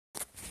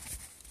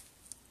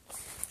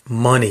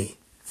Money.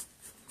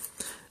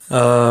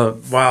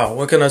 Wow,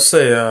 what can I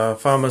say? I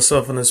found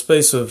myself in a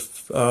space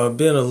of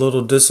being a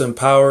little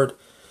disempowered.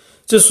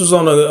 Just was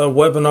on a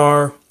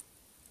webinar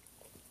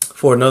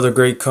for another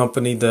great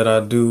company that I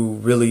do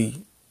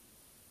really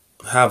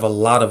have a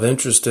lot of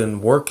interest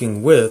in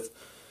working with.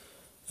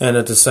 And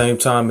at the same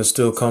time, it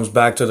still comes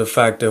back to the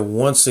fact that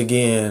once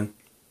again,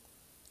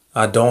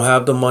 I don't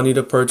have the money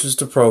to purchase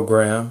the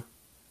program.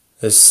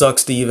 It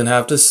sucks to even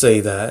have to say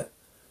that.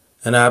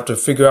 And I have to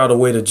figure out a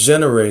way to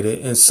generate it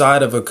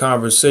inside of a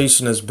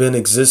conversation that's been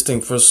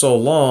existing for so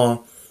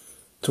long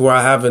to where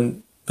I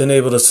haven't been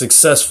able to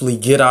successfully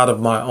get out of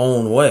my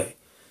own way.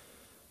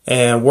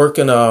 And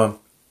working a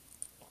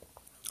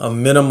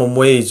minimum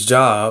wage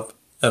job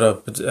at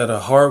a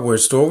hardware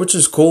store, which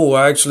is cool.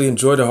 I actually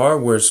enjoy the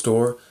hardware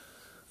store.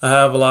 I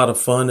have a lot of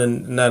fun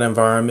in that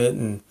environment,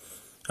 and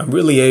I'm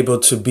really able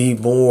to be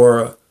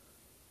more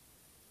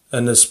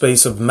in the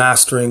space of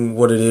mastering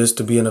what it is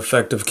to be an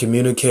effective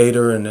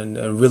communicator and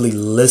really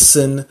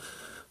listen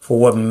for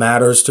what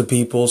matters to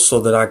people so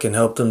that I can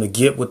help them to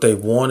get what they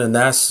want. And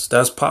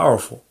that's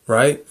powerful,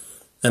 right?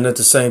 And at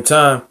the same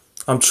time,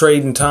 I'm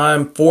trading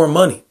time for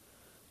money,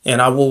 and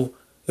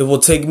it will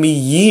take me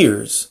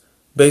years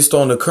based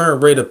on the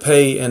current rate of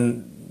pay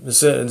and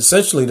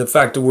essentially the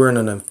fact that we're in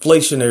an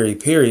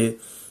inflationary period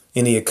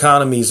and the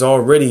economy is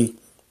already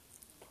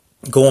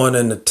going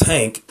in the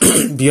tank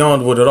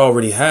beyond what it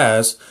already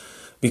has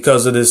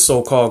because of this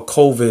so-called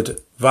COVID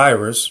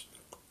virus,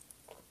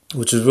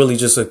 which is really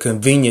just a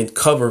convenient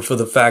cover for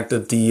the fact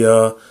that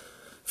the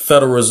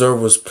Federal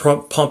Reserve was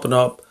pumping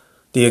up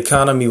the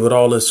economy with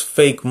all this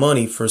fake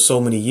money for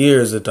so many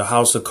years that the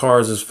house of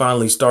cards is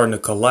finally starting to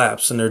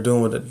collapse, and they're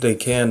doing what they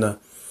can to,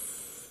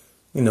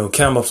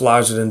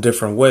 camouflage it in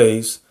different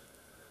ways.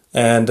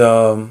 And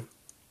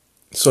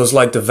so it's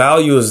like the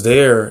value is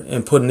there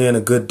in putting in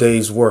a good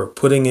day's work.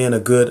 Putting in a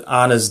good,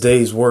 honest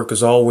day's work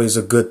is always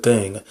a good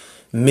thing.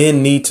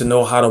 Men need to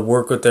know how to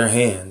work with their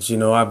hands.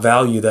 I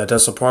value that.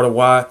 That's a part of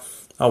why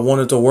I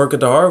wanted to work at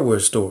the hardware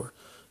store.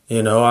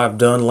 I've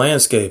done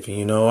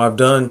landscaping. I've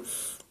done,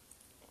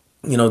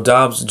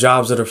 jobs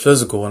that are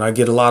physical, and I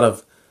get a lot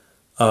of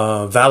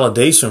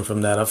validation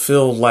from that. I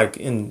feel my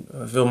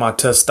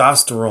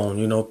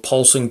testosterone,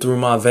 pulsing through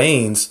my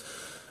veins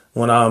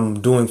when I'm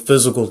doing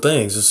physical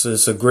things.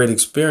 It's a great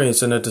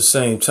experience. And at the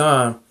same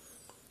time,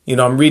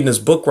 I'm reading this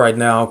book right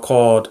now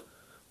called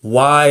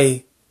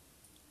Why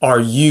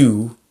Are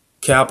You,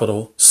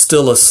 capital,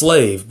 Still a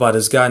Slave, by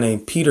this guy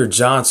named Peter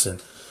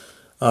Johnson,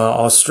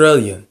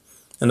 Australian.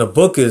 And the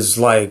book is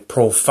like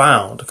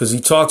profound because he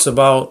talks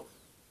about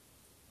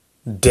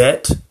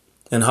debt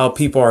and how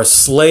people are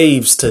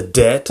slaves to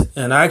debt.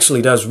 And actually,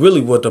 that's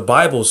really what the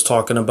Bible is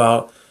talking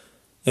about.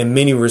 In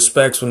many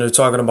respects, when they're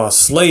talking about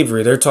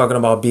slavery, they're talking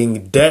about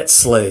being debt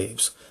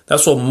slaves.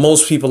 That's what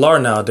most people are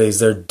nowadays.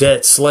 They're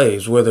debt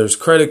slaves, whether it's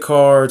credit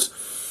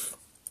cards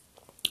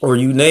or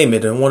you name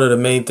it. And one of the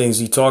main things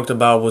he talked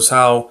about was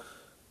how,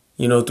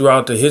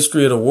 throughout the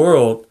history of the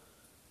world,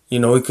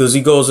 because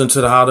he goes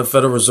into how the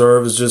Federal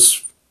Reserve is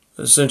just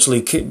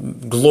essentially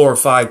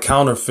glorified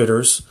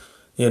counterfeiters,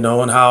 and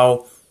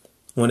how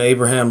when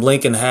Abraham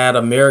Lincoln had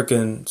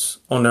Americans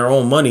on their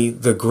own money,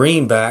 the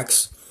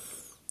greenbacks,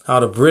 how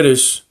the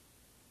British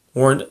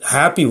weren't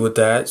happy with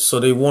that. So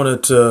they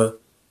wanted to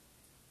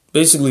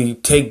basically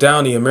take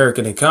down the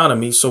American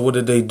economy. So what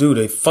did they do?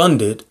 They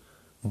funded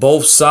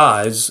both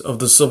sides of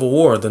the Civil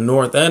War, the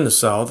North and the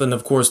South. And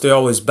of course, they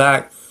always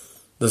back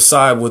the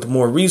side with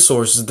more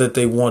resources that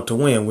they want to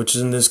win, which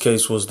in this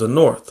case was the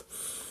North.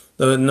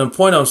 And the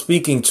point I'm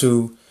speaking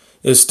to,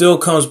 it still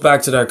comes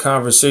back to that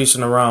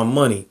conversation around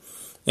money.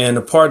 And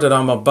the part that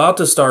I'm about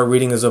to start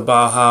reading is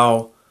about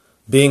how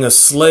being a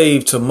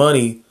slave to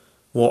money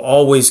will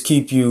always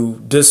keep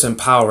you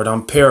disempowered.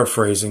 I'm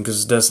paraphrasing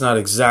because that's not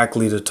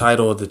exactly the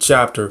title of the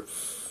chapter.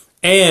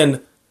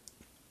 And,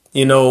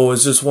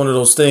 it's just one of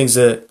those things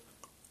that,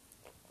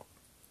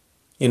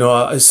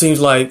 it seems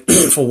like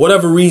for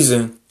whatever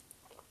reason,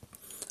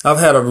 I've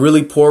had a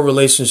really poor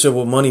relationship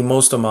with money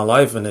most of my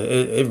life, and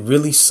it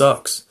really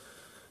sucks.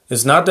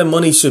 It's not that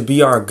money should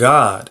be our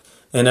God.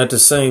 And at the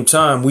same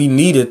time, we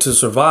need it to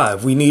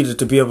survive. We need it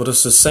to be able to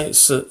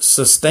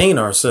sustain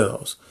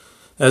ourselves.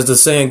 As the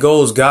saying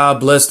goes, God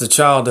bless the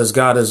child that's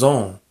got his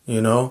own,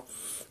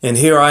 And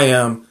here I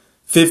am,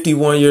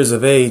 51 years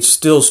of age,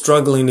 still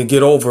struggling to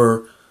get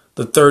over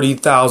the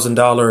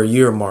 $30,000 a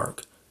year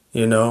mark,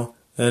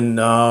 And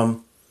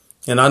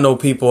I know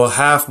people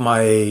half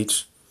my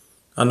age.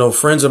 I know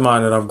friends of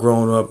mine that I've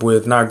grown up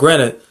with. Now,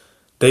 granted,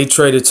 they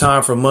traded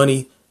time for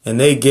money, and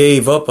they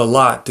gave up a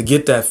lot to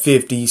get that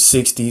 $50,000,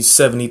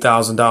 $60,000,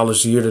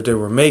 $70,000 a year that they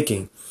were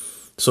making.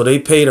 So they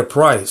paid a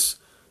price.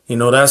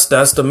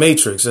 That's the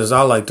matrix, as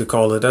I like to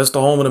call it. That's the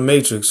home of the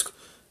matrix,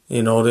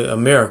 the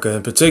America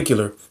in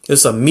particular.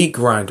 It's a meat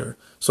grinder.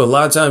 So a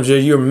lot of times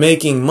you're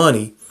making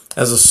money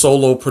as a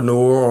solopreneur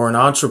or an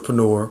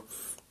entrepreneur.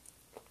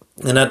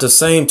 And at the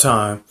same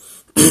time,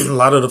 a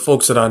lot of the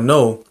folks that I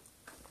know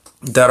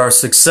that are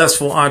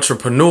successful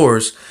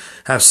entrepreneurs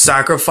have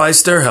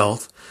sacrificed their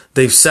health.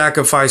 they've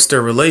sacrificed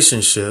their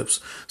relationships.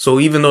 So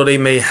even though they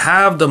may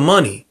have the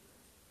money,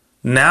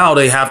 now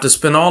they have to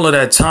spend all of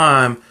that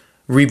time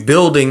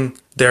rebuilding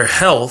their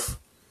health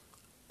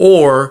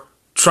or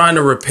trying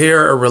to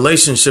repair a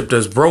relationship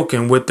that's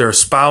broken with their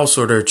spouse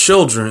or their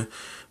children,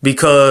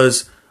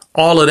 because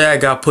all of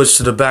that got pushed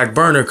to the back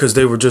burner because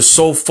they were just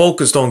so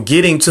focused on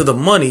getting to the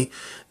money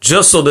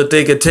just so that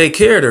they could take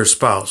care of their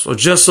spouse or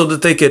just so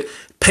that they could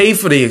pay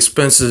for the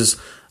expenses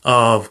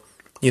of,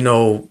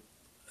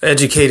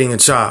 educating a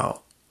child,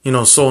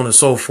 so on and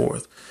so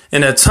forth.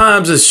 And at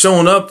times it's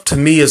shown up to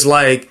me as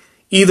like,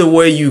 either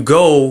way you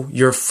go,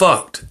 you're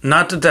fucked.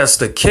 Not that that's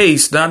the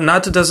case,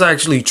 not that that's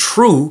actually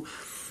true.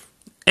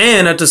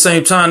 And at the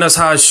same time, that's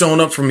how it's shown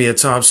up for me at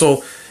times.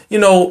 So,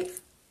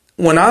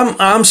 when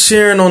I'm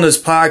sharing on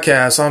this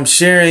podcast, I'm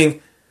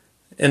sharing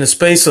in a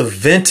space of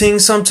venting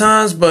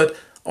sometimes, but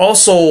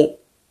also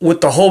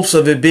with the hopes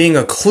of it being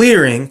a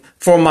clearing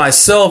for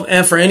myself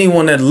and for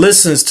anyone that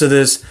listens to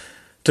this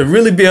to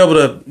really be able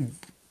to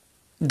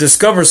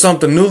discover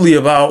something newly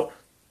about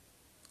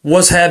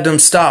what's had them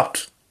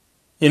stopped.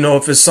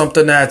 If it's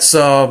something that's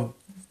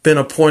been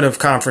a point of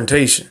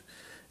confrontation.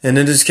 And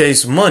in this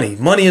case, money.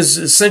 Money is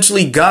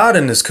essentially God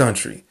in this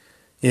country.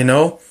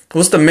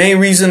 What's the main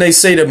reason they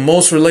say that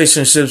most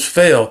relationships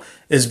fail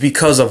is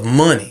because of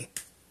money.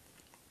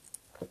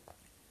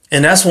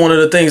 And that's one of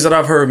the things that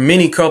I've heard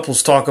many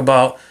couples talk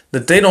about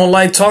that they don't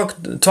like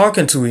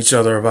talking to each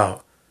other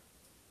about.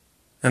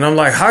 And I'm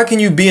like, how can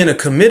you be in a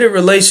committed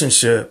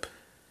relationship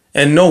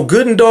and know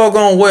good and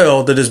doggone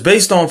well that it's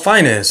based on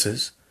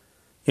finances?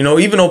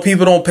 Even though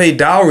people don't pay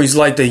dowries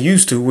like they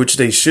used to, which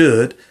they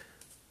should.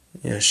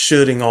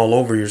 Shoulding all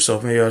over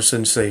yourself. Maybe I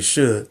shouldn't say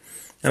should.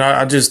 And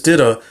I just did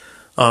a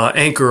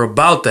anchor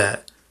about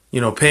that,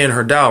 paying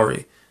her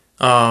dowry.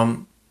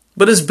 But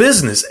it's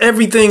business.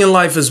 Everything in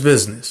life is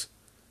business.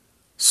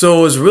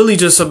 So it's really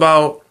just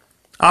about,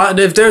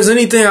 if there's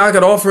anything I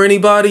could offer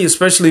anybody,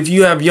 especially if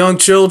you have young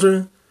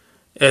children,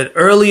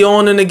 early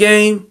on in the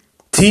game,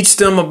 teach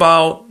them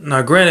about,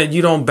 now granted,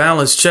 you don't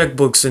balance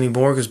checkbooks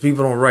anymore because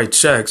people don't write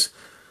checks,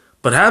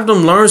 but have them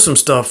learn some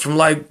stuff from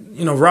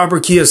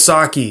Robert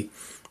Kiyosaki,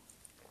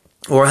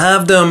 or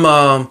have them,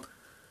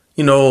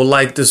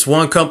 like this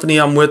one company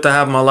I'm with, I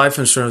have my life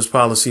insurance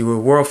policy with,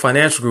 World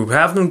Financial Group,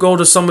 have them go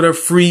to some of their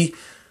free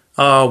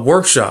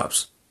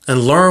workshops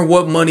and learn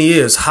what money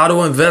is, how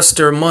to invest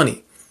their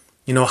money,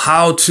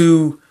 how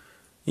to,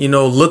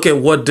 look at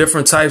what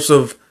different types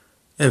of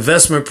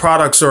investment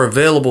products are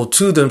available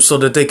to them so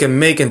that they can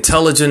make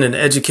intelligent and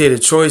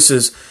educated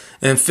choices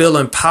and feel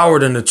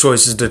empowered in the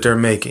choices that they're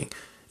making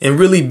and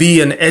really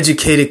be an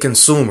educated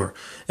consumer.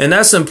 And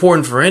that's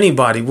important for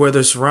anybody,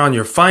 whether it's around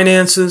your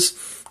finances,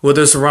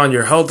 whether it's around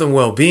your health and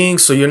well-being.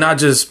 So you're not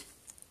just,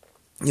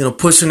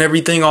 pushing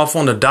everything off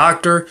on the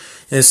doctor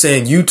and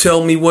saying, you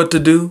tell me what to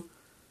do.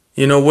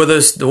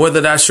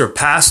 Whether that's your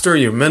pastor,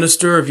 your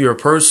minister, if you're a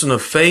person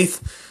of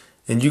faith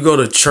and you go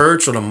to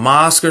church or the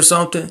mosque or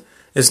something,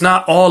 it's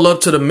not all up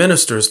to the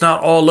minister. It's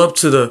not all up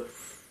to the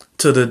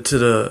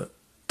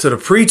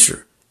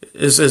preacher.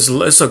 It's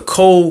a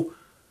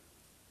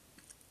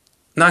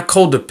not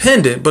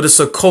codependent, but it's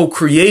a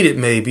co-created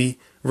maybe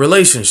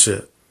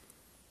relationship.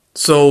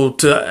 So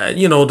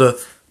to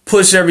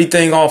push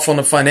everything off on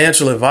the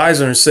financial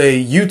advisor and say,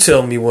 you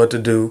tell me what to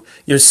do,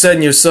 you're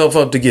setting yourself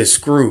up to get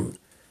screwed.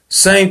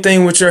 Same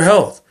thing with your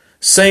health.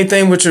 Same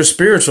thing with your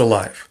spiritual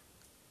life.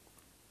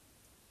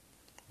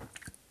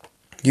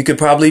 You could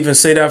probably even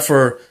say that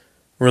for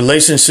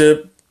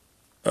relationship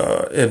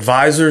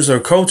advisors or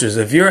coaches.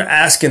 If you're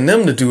asking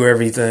them to do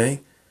everything,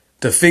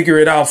 to figure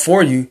it out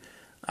for you,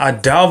 I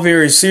doubt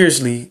very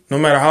seriously, no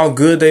matter how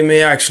good they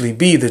may actually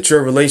be, that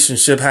your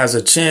relationship has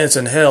a chance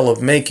in hell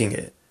of making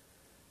it.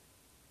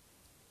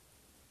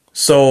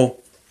 So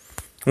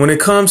when it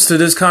comes to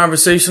this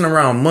conversation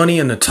around money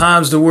and the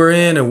times that we're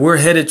in, and we're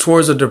headed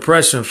towards a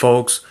depression,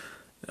 folks,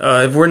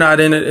 if we're not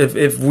in it,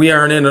 if we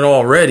aren't in it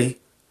already,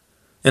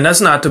 and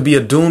that's not to be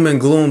a doom and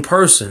gloom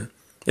person.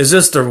 It's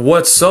just the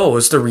what's so.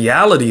 It's the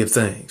reality of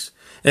things.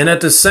 And at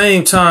the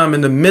same time,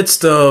 in the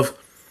midst of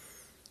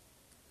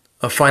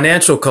a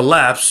financial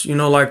collapse,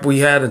 like we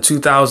had in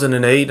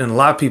 2008, and a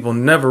lot of people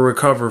never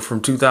recover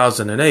from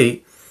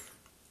 2008.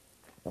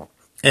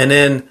 And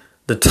then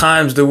the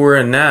times that we're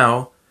in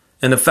now,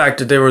 and the fact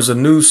that there was a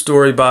news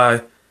story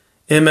by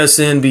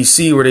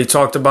MSNBC where they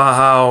talked about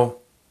how,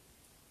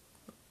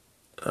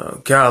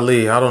 I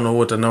don't know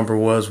what the number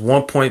was,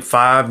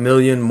 1.5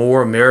 million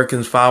more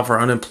Americans filed for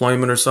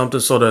unemployment or something.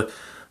 So the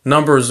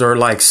numbers are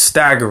like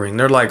staggering.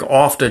 They're like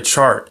off the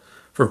chart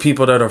for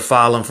people that are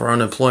filing for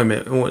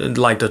unemployment,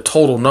 like the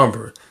total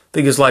number. I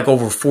think it's like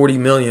over 40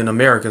 million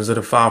Americans that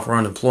have filed for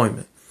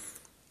unemployment,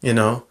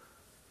 And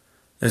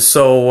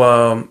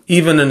so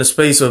even in the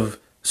space of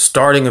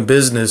starting a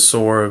business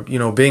or,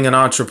 being an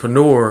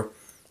entrepreneur,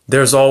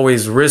 there's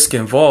always risk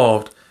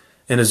involved.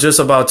 And it's just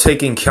about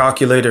taking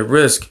calculated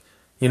risk,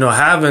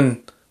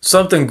 having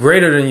something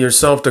greater than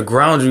yourself to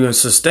ground you and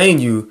sustain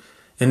you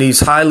in these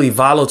highly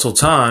volatile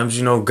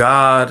times,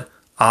 God,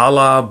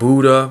 Allah,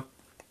 Buddha,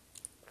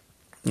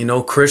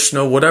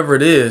 Krishna, whatever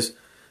it is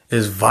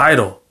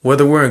vital,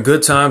 whether we're in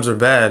good times or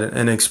bad.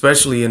 And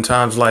especially in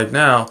times like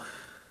now,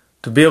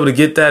 to be able to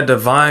get that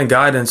divine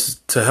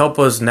guidance to help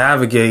us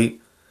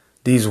navigate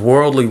these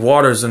worldly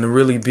waters and to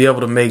really be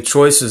able to make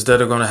choices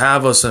that are going to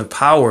have us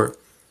empowered,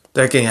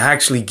 that can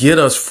actually get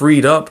us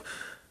freed up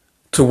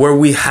to where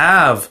we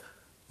have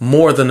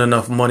more than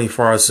enough money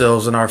for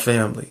ourselves and our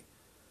family.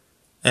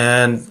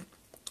 And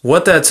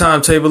what that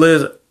timetable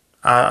is,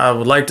 I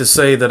would like to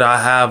say that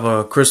I have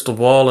a crystal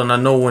ball, and I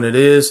know when it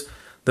is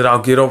that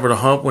I'll get over the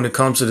hump when it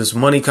comes to this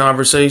money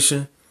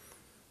conversation,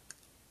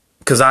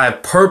 because I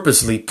have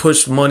purposely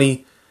pushed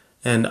money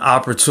and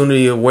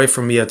opportunity away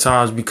from me at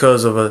times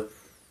because of a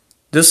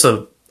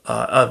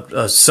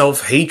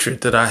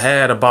self-hatred that I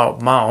had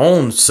about my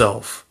own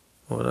self.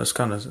 Well, that's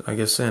kind of, I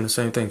guess, saying the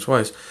same thing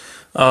twice.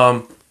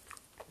 But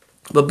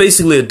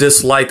basically a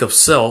dislike of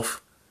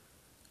self.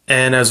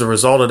 And as a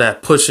result of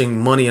that,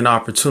 pushing money and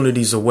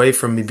opportunities away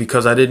from me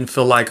because I didn't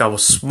feel like I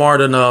was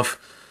smart enough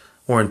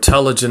or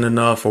intelligent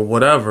enough or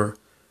whatever.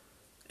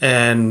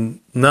 And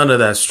none of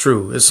that's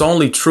true. It's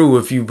only true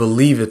if you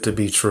believe it to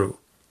be true.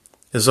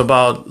 It's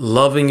about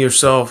loving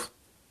yourself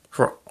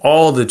for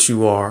all that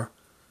you are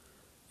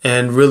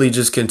and really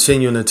just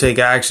continuing to take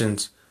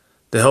actions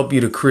to help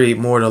you to create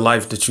more of the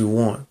life that you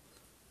want.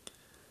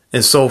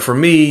 And so for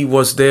me,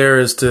 what's there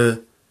is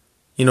to,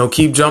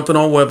 keep jumping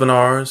on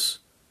webinars,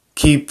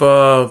 keep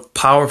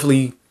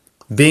powerfully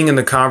being in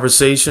the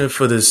conversation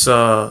for this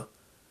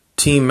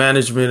team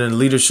management and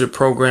leadership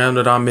program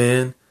that I'm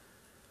in,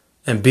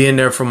 and being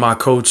there for my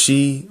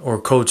coachee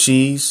or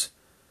coachees,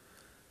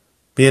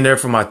 being there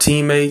for my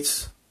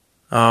teammates,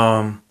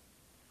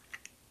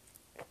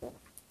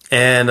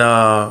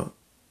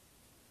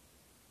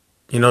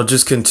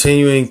 just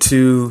continuing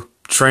to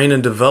get trained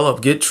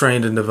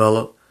and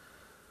develop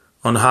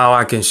on how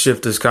I can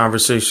shift this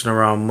conversation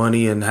around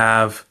money and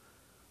have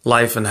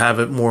life and have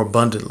it more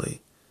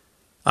abundantly.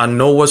 I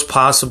know what's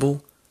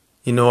possible.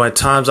 At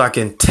times I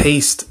can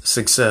taste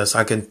success.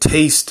 I can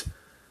taste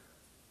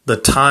the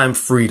time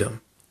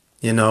freedom,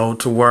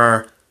 to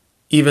where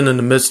even in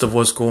the midst of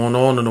what's going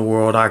on in the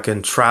world, I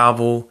can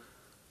travel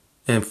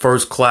in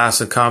first class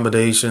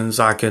accommodations.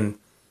 I can,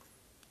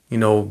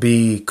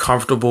 be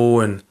comfortable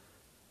and,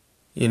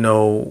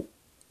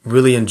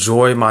 really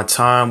enjoy my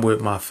time with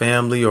my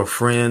family or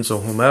friends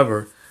or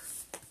whomever,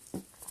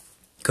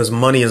 because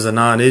money is a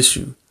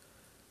non-issue.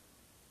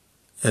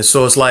 And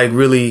so it's like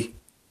really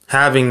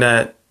having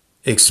that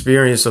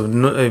experience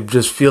of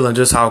just feeling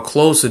just how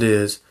close it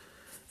is,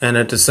 and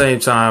at the same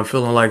time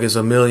feeling like it's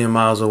a million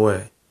miles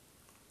away.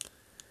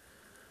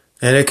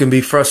 And it can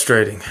be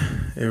frustrating.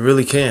 It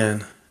really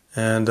can.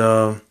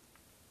 And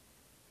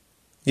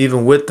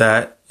even with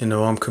that,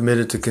 I'm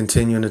committed to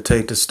continuing to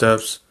take the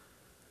steps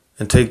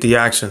and take the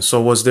action. So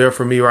what's there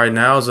for me right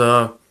now is,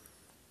 I've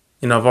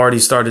already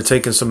started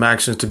taking some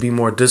actions to be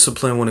more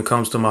disciplined when it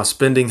comes to my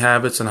spending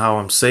habits and how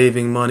I'm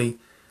saving money.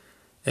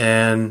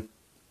 And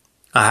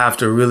I have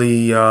to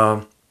really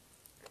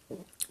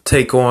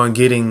take on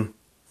getting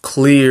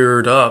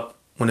cleared up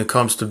when it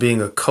comes to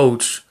being a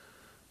coach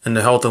in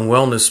the health and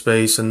wellness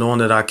space, and knowing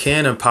that I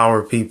can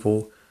empower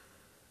people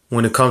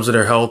when it comes to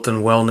their health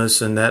and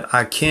wellness, and that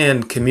I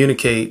can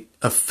communicate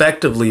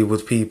effectively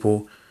with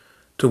people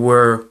to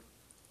where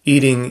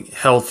eating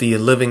healthy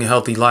and living a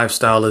healthy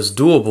lifestyle is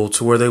doable,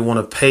 to where they want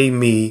to pay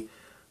me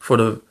for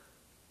the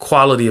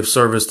quality of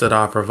service that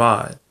I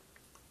provide,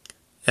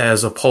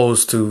 as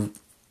opposed to,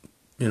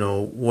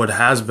 what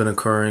has been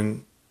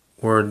occurring,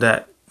 where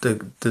that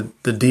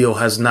the deal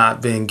has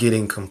not been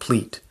getting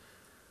complete.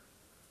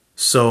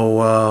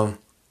 So,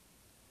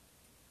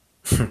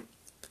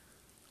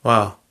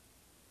 wow.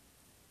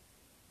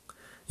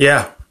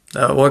 Yeah.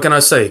 What can I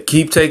say?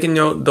 Keep taking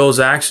those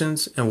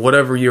actions, and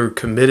whatever you're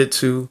committed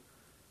to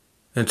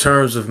in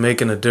terms of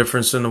making a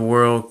difference in the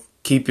world,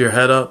 keep your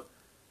head up.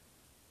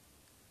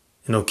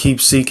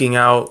 Keep seeking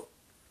out,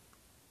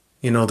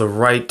 the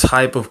right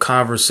type of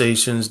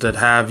conversations that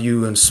have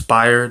you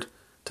inspired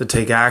to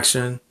take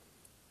action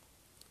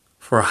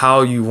for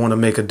how you want to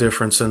make a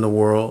difference in the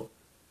world.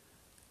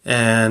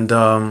 And,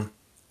 do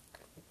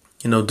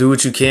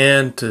what you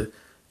can to,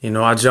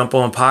 I jump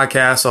on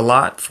podcasts a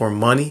lot for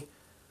money.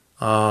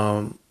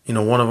 One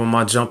of them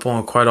I jump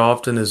on quite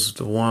often is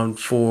the one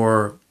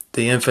for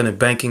the infinite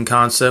banking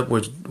concept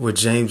with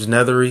James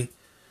Nethery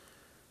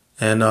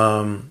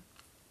and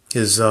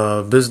his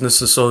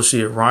business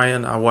associate,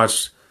 Ryan. I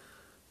watch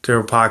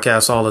their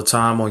podcasts all the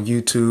time on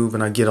YouTube,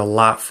 and I get a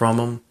lot from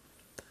them.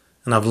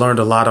 And I've learned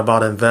a lot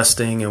about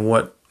investing and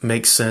what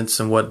makes sense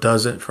and what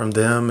doesn't from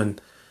them.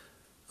 And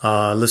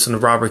listen to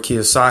Robert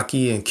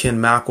Kiyosaki and Ken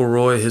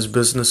McElroy, his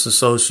business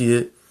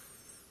associate.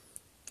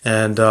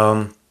 And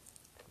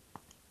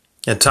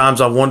at times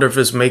I wonder if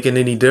it's making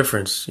any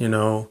difference,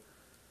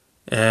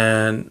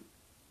 and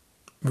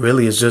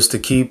really it's just to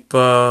keep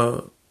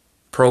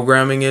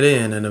programming it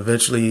in, and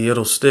eventually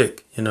it'll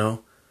stick, and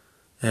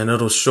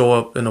it'll show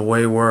up in a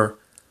way where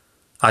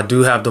I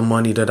do have the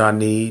money that I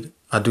need.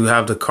 I do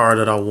have the car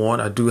that I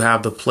want. I do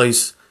have the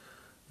place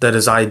that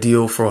is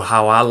ideal for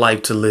how I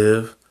like to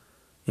live,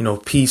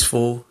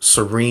 peaceful,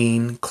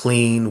 serene,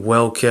 clean,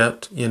 well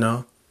kept,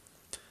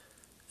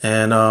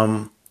 and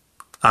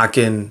I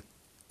can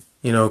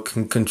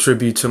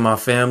contribute to my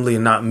family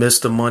and not miss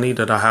the money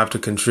that I have to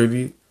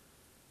contribute,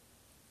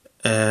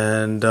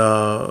 and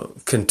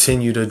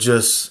continue to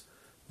just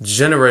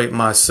generate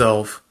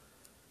myself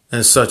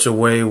in such a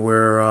way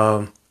where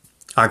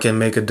I can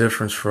make a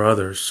difference for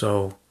others.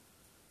 So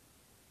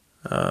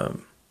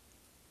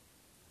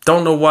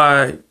don't know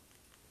why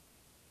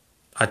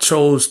I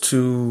chose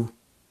to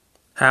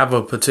have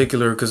a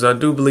particular, because I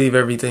do believe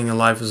everything in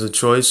life is a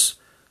choice.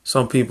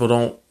 Some people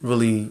don't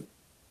really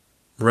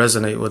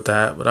resonate with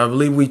that, but I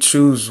believe we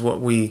choose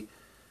what we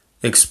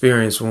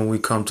experience when we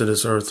come to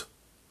this earth.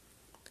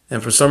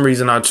 And for some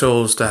reason, I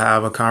chose to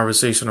have a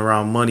conversation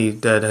around money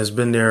that has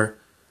been there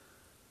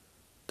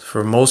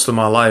for most of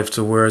my life,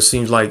 to where it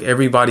seems like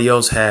everybody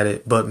else had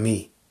it but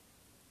me.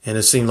 And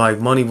it seemed like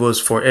money was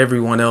for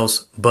everyone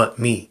else but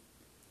me.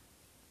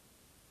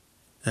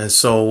 And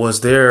so what's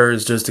there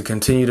is just to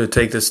continue to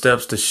take the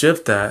steps to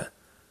shift that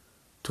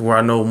to where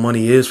I know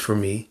money is for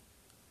me.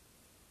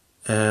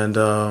 And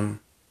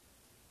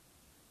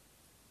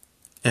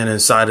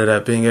inside of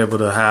that, being able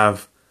to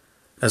have,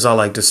 as I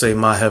like to say,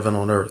 my heaven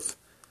on earth.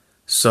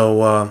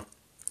 So,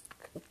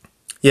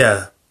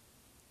 yeah,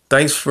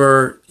 thanks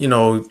for,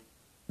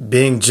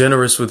 being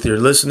generous with your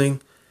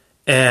listening.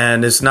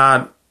 And it's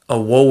not a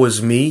woe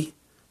is me.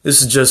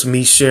 This is just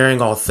me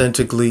sharing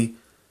authentically,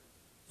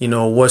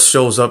 what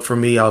shows up for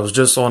me. I was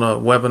just on a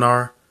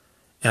webinar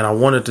and I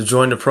wanted to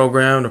join the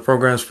program. The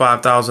program's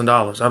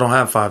 $5,000. I don't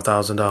have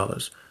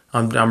 $5,000.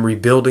 I'm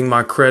rebuilding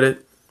my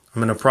credit.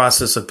 I'm in the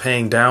process of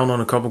paying down on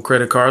a couple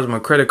credit cards. My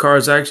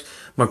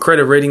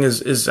credit rating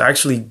is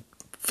actually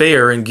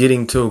fair and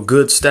getting to a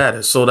good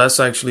status. So that's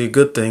actually a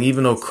good thing,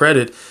 even though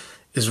credit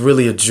is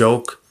really a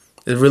joke.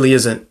 It really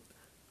isn't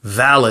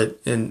valid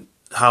in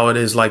how it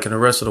is like in the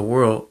rest of the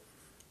world.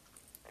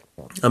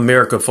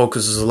 America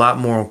focuses a lot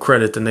more on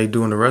credit than they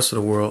do in the rest of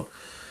the world.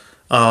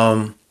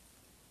 And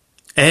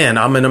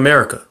I'm in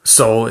America,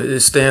 so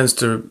it stands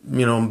to,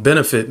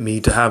 benefit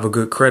me to have a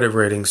good credit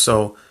rating.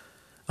 So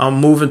I'm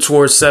moving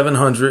towards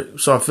 700.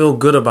 So I feel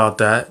good about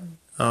that.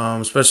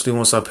 Especially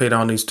once I pay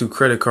down these 2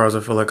 credit cards,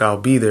 I feel like I'll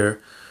be there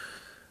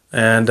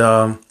and,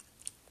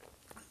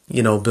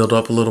 build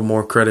up a little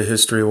more credit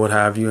history or what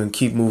have you, and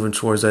keep moving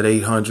towards that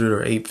 800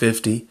 or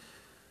 850.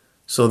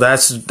 So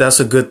that's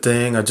a good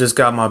thing. I just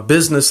got my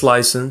business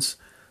license,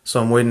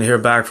 so I'm waiting to hear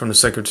back from the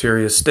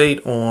Secretary of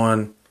State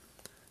on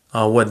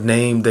what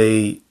name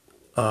they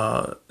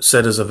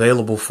said is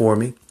available for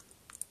me.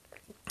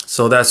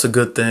 So that's a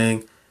good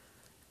thing.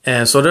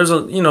 And so there's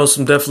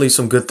definitely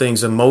some good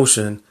things in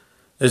motion.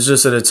 It's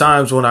just that at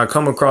times when I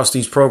come across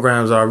these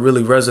programs that I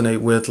really resonate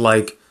with,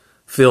 like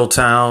Phil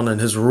Town and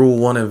his Rule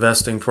 1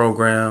 investing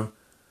program,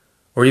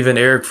 or even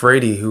Eric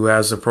Frady, who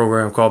has a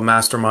program called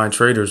Mastermind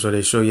Traders, where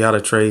they show you how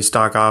to trade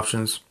stock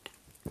options.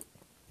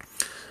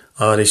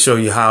 They show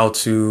you how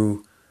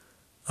to,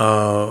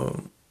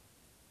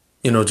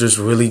 just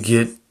really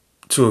get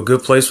to a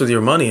good place with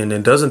your money. And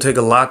it doesn't take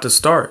a lot to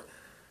start.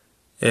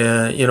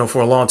 And,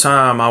 for a long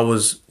time, I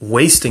was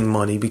wasting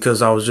money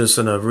because I was just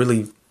in a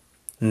really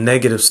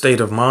negative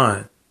state of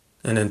mind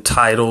and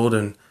entitled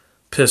and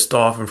pissed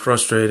off and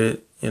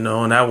frustrated, and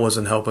that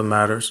wasn't helping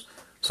matters.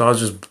 So I was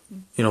just,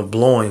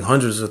 blowing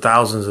hundreds of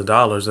thousands of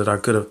dollars that I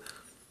could have,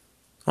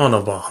 I don't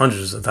know about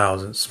hundreds of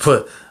thousands,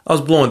 but I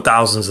was blowing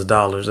thousands of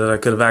dollars that I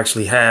could have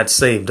actually had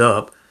saved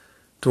up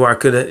to where I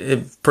could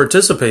have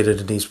participated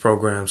in these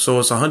programs. So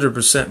it's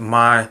 100%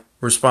 my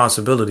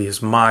responsibility.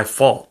 It's my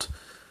fault.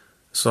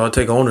 So I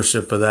take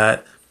ownership of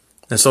that.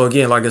 And so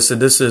again, like I said,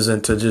 this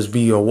isn't to just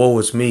be a woe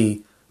is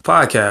me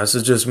podcast.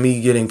 It's just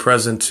me getting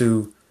present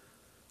to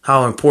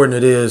how important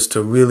it is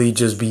to really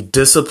just be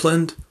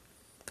disciplined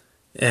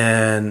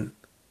and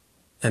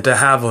to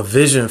have a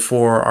vision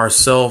for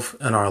ourselves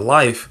and our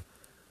life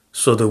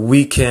so that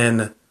we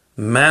can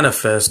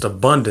manifest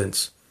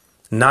abundance,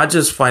 not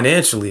just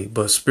financially,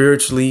 but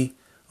spiritually,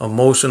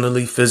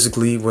 emotionally,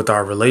 physically, with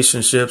our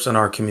relationships and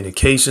our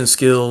communication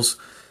skills.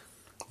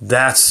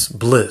 That's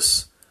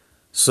bliss.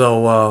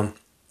 So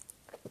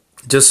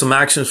just some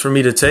actions for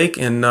me to take,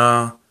 and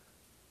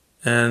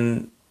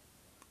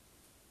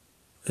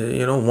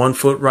one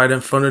foot right in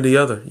front of the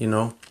other.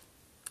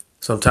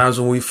 Sometimes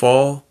when we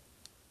fall,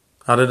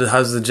 how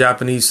does the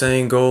Japanese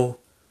saying go?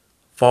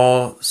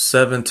 Fall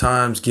 7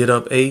 times, get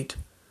up 8.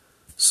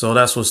 So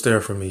that's what's there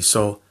for me.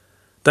 So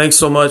thanks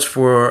so much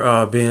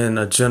for being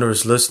a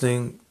generous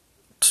listening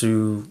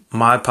to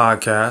my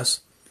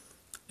podcast.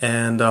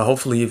 And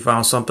hopefully you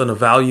found something of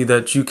value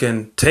that you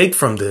can take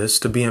from this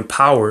to be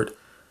empowered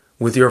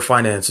with your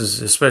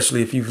finances,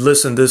 especially if you've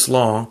listened this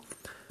long.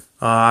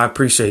 I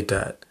appreciate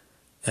that.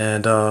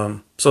 And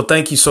so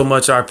thank you so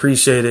much. I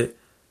appreciate it.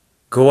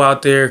 Go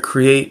out there,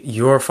 create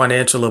your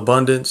financial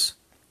abundance.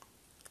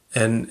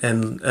 And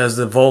as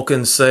the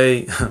Vulcans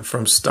say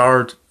from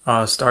Star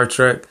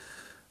Trek,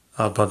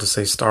 I'm about to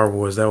say Star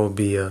Wars. That would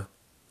be a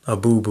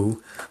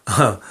boo-boo.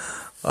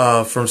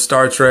 From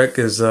Star Trek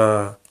is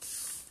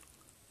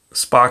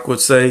Spock would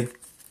say,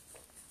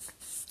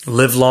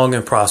 live long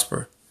and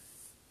prosper.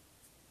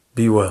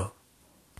 Be well.